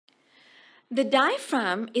The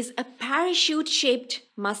diaphragm is a parachute-shaped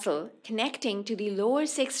muscle connecting to the lower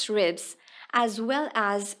 6 ribs as well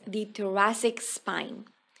as the thoracic spine.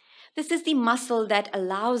 This is the muscle that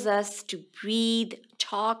allows us to breathe,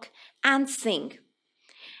 talk, and sing.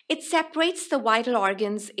 It separates the vital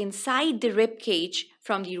organs inside the rib cage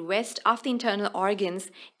from the rest of the internal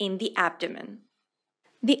organs in the abdomen.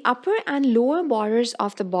 The upper and lower borders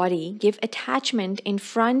of the body give attachment in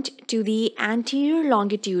front to the anterior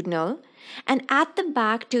longitudinal and at the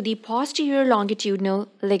back to the posterior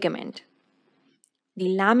longitudinal ligament.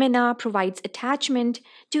 The lamina provides attachment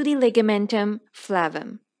to the ligamentum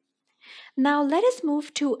flavum. Now let us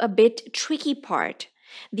move to a bit tricky part,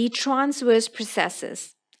 the transverse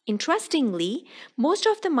processes. Interestingly, most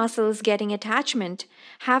of the muscles getting attachment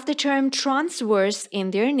have the term transverse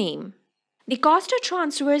in their name. The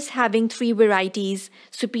costotransverse having 3 varieties,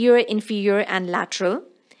 superior, inferior, and lateral,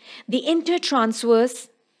 the intertransverse,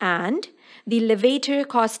 and the levator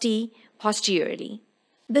costi posteriorly.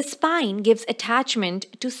 The spine gives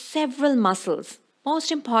attachment to several muscles,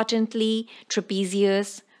 most importantly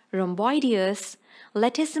trapezius, rhomboideus,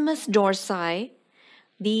 latissimus dorsi,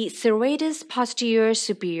 the serratus posterior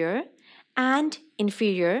superior and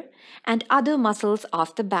inferior, and other muscles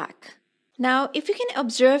of the back. Now, if you can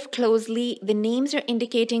observe closely, the names are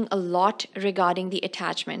indicating a lot regarding the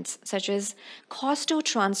attachments, such as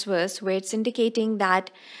costotransverse, where it's indicating that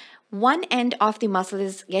one end of the muscle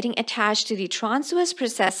is getting attached to the transverse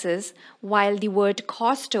processes, while the word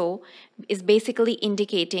costo is basically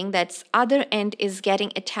indicating that its other end is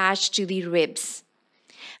getting attached to the ribs.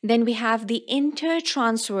 Then we have the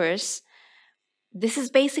intertransverse. This is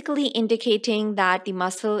basically indicating that the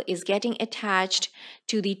muscle is getting attached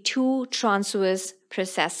to the 2 transverse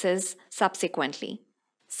processes subsequently.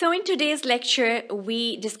 So in today's lecture,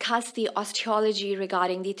 we discussed the osteology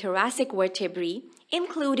regarding the thoracic vertebrae,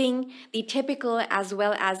 including the typical as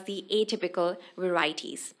well as the atypical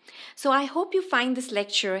varieties. So I hope you find this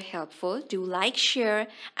lecture helpful. Do like, share,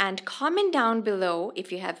 and comment down below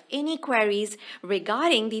if you have any queries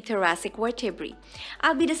regarding the thoracic vertebrae.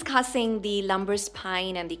 I'll be discussing the lumbar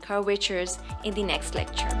spine and the curvatures in the next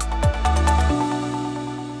lecture.